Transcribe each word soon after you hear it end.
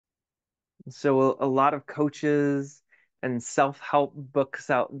So a lot of coaches and self-help books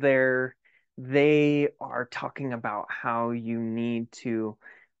out there, they are talking about how you need to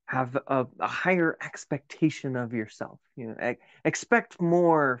have a higher expectation of yourself. Expect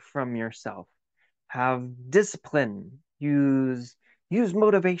more from yourself. Have discipline. Use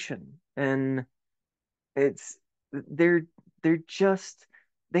motivation. And it's they're they're just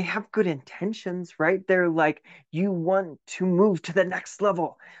they have good intentions, right? They're like, you want to move to the next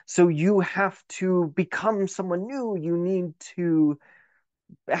level, so you have to become someone new. You need to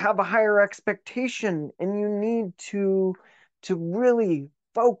have a higher expectation, and you need to really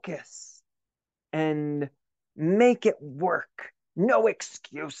focus and make it work. No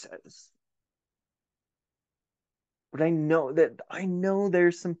excuses. But I know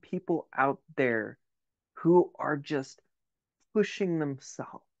there's some people out there who are just pushing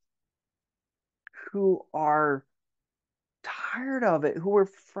themselves, who are tired of it, who are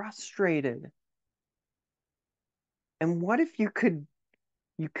frustrated. And what if you could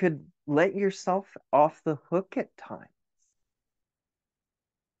let yourself off the hook at times?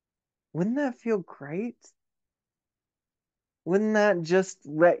 Wouldn't that feel great? Wouldn't that just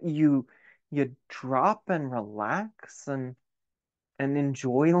let you drop and relax and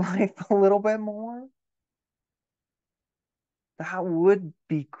enjoy life a little bit more? That would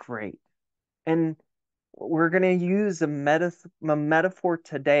be great. And we're going to use a metaphor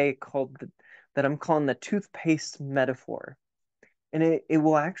today that I'm calling the toothpaste metaphor. And it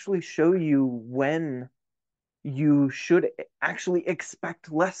will actually show you when you should actually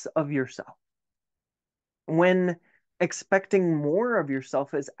expect less of yourself. When expecting more of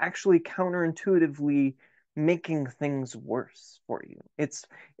yourself is actually counterintuitively making things worse for you. It's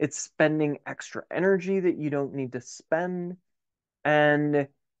spending extra energy that you don't need to spend, and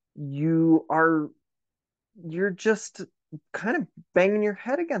you are you're just kind of banging your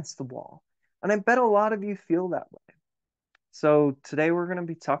head against the wall. And I bet a lot of you feel that way. So today we're going to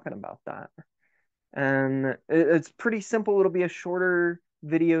be talking about that. And it's pretty simple. It'll be a shorter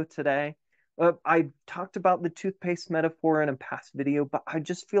video today. I talked about the toothpaste metaphor in a past video, but I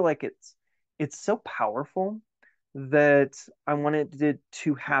just feel like it's so powerful that I wanted it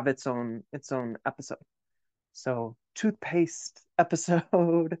to have its own episode. So toothpaste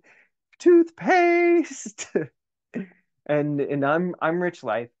episode, toothpaste. And I'm Rich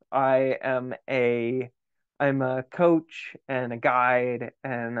Life. I'm a coach and a guide,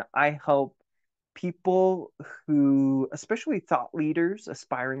 and I help people who, especially thought leaders,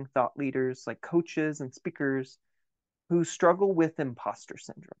 aspiring thought leaders like coaches and speakers, who struggle with imposter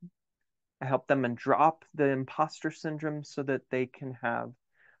syndrome. I help them and drop the imposter syndrome so that they can have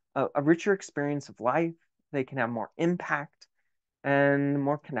a richer experience of life. They can have more impact and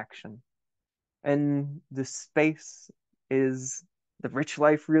more connection. And the space is the Rich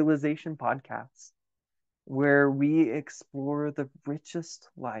Life Realization Podcast, where we explore the richest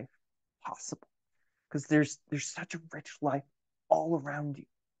life possible. Because there's such a rich life all around you.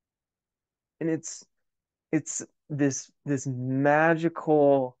 And it's this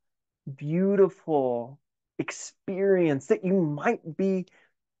magical, beautiful experience that you might be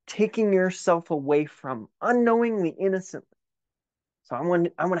taking yourself away from unknowingly, innocently. So I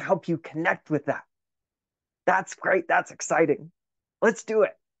want to help you connect with that. That's great. That's exciting. Let's do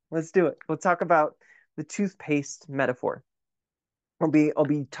it. Let's do it. We'll talk about the toothpaste metaphor. I'll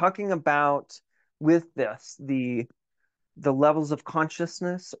be talking about with this the levels of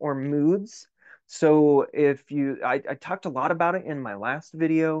consciousness or moods. So I talked a lot about it in my last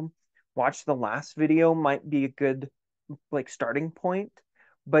video. Watch the last video might be a good like starting point,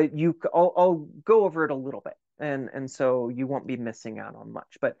 but I'll go over it a little bit, and so you won't be missing out on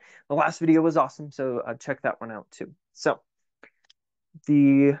much. But the last video was awesome, so check that one out too. So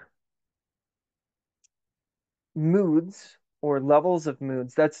the moods or levels of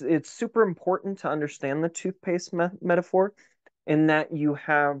moods, it's super important to understand the toothpaste metaphor, in that you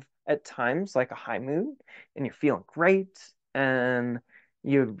have at times like a high mood and you're feeling great, and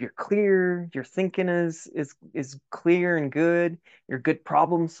you're clear, your thinking is clear and good, you're a good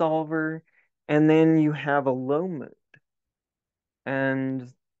problem solver. And then you have a low mood,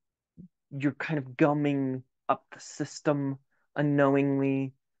 and you're kind of gumming up the system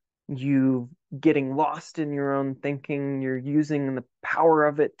unknowingly. You getting lost in your own thinking, you're using the power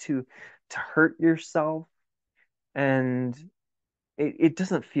of it to hurt yourself, and it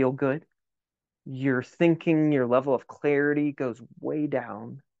doesn't feel good. Your thinking, your level of clarity goes way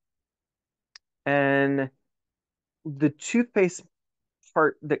down. And the toothpaste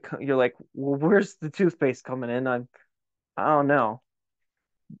part that you're like, well, where's the toothpaste coming in? I don't know.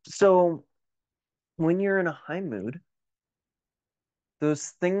 So when you're in a high mood, those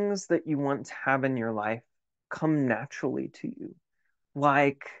things that you want to have in your life come naturally to you,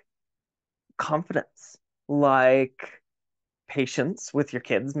 like confidence, like patience with your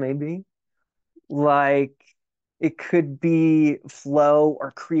kids, maybe, like it could be flow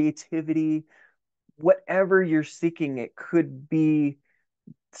or creativity, whatever you're seeking. It could be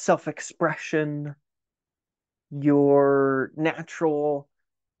self-expression, your natural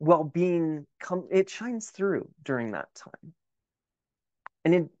well-being it shines through during that time.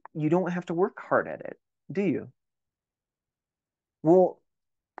 And you don't have to work hard at it, do you? Well,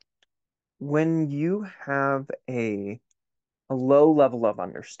 when you have a low level of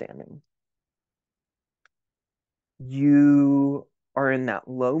understanding, you are in that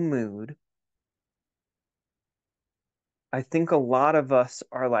low mood. I think a lot of us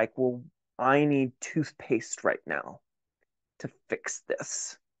are like, well, I need toothpaste right now to fix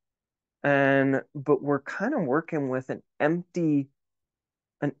this. But we're kind of working with an empty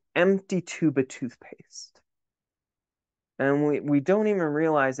tube of toothpaste. And we don't even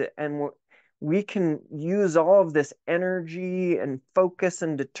realize it. And we can use all of this energy and focus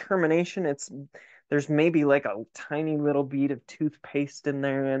and determination. There's maybe like a tiny little bead of toothpaste in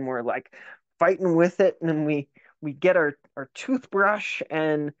there, and we're like fighting with it. And then we get our toothbrush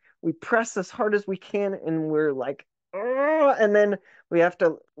and we press as hard as we can, and we're like, oh, and then we have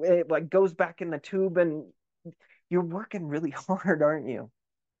to, it like goes back in the tube, and you're working really hard, aren't you?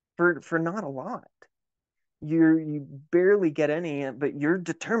 For not a lot. You barely get any, but you're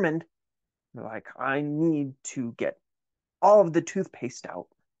determined. You're like, I need to get all of the toothpaste out.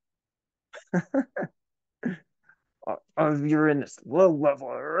 You're in this low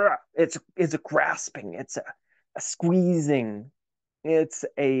level. It's a grasping. It's a squeezing. It's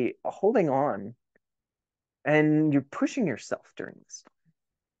a holding on, and you're pushing yourself during this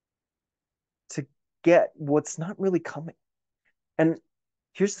to get what's not really coming. And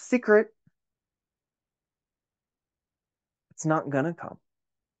here's the secret: it's not gonna come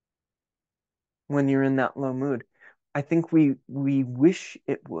when you're in that low mood. I think we wish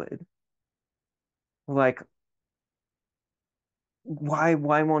it would. Like, why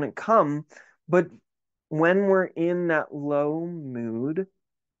won't it come? But when we're in that low mood,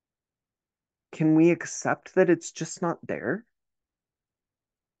 can we accept that it's just not there?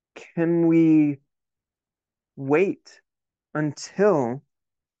 Can we wait until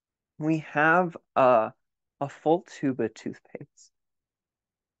we have a full tube of toothpaste?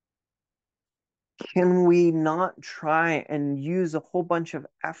 Can we not try and use a whole bunch of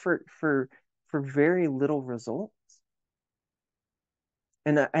effort for very little results?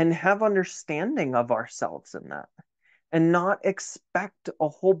 And have understanding of ourselves in that, and not expect a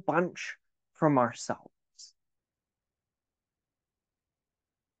whole bunch from ourselves.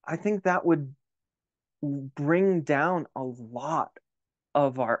 I think that would bring down a lot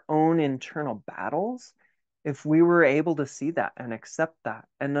of our own internal battles if we were able to see that and accept that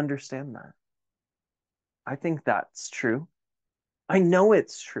and understand that. I think that's true. I know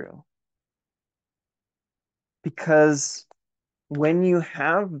it's true because when you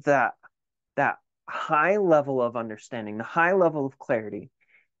have that high level of understanding, the high level of clarity,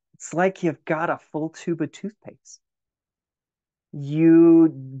 it's like you've got a full tube of toothpaste.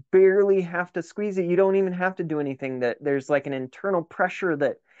 You barely have to squeeze it. You don't even have to do anything. That there's like an internal pressure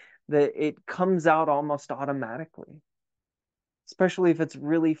that it comes out almost automatically, especially if it's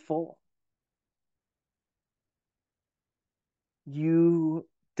really full. You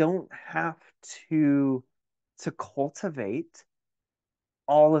don't have to to cultivate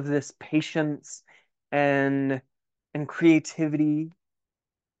all of this patience and and creativity.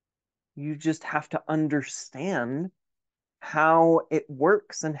 You just have to understand how it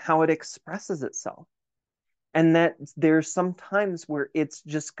works and how it expresses itself. And that there's some times where it's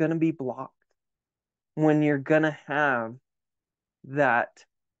just going to be blocked, when you're going to have that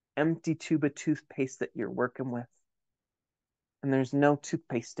empty tube of toothpaste that you're working with, and there's no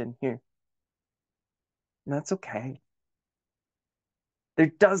toothpaste in here. And that's okay.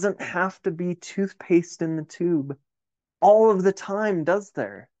 There doesn't have to be toothpaste in the tube all of the time, does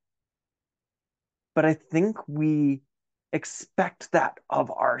there? But I think we expect that of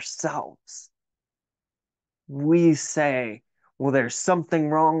ourselves. We say, well, there's something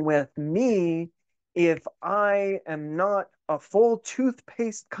wrong with me if I am not a full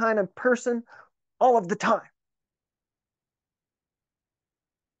toothpaste kind of person all of the time.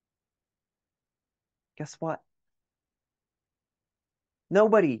 Guess what?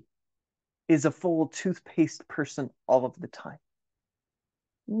 Nobody is a full toothpaste person all of the time.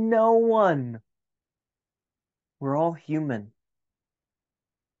 No one. We're all human.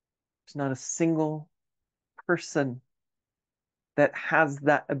 There's not a single person that has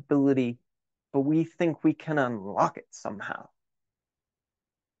that ability, but we think we can unlock it somehow.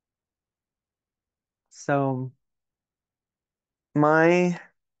 So my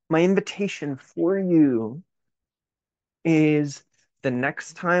my invitation for you is the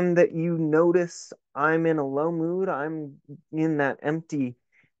next time that you notice I'm in a low mood, I'm in that empty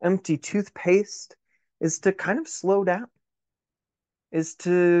toothpaste, is to kind of slow down, is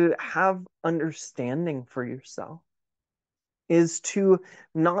to have understanding for yourself, is to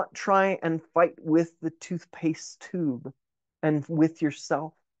not try and fight with the toothpaste tube and with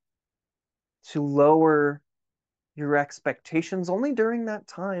yourself, to lower your expectations only during that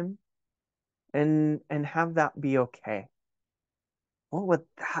time and have that be okay. What would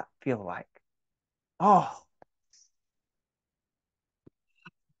that feel like? Oh,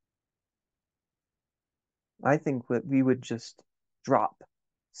 I think that we would just drop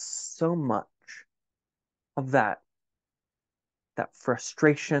so much of that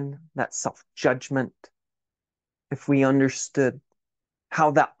frustration, that self-judgment, if we understood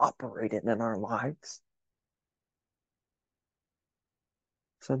how that operated in our lives.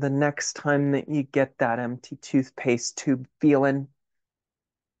 So the next time that you get that empty toothpaste tube feeling,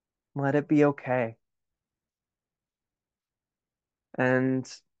 let it be okay. And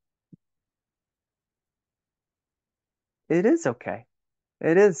it is okay.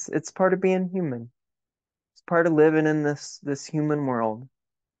 It is. It's part of being human. It's part of living in this human world.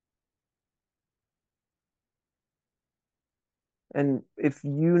 And if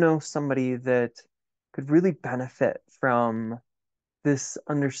you know somebody that could really benefit from this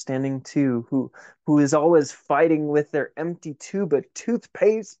understanding too, who is always fighting with their empty tube of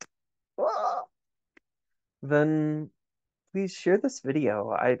toothpaste, ah, then please share this video.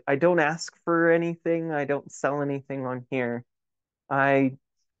 I don't ask for anything. I don't sell anything on here. I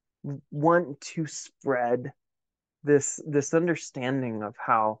want to spread this understanding of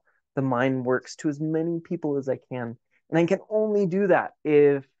how the mind works to as many people as I can. And I can only do that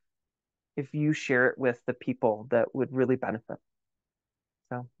if you share it with the people that would really benefit.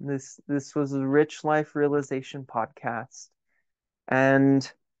 So this was a Rich Life Realization podcast, and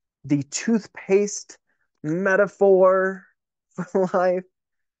the toothpaste metaphor for life.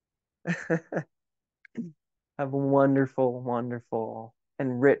 Have a wonderful, wonderful,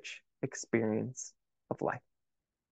 and rich experience of life.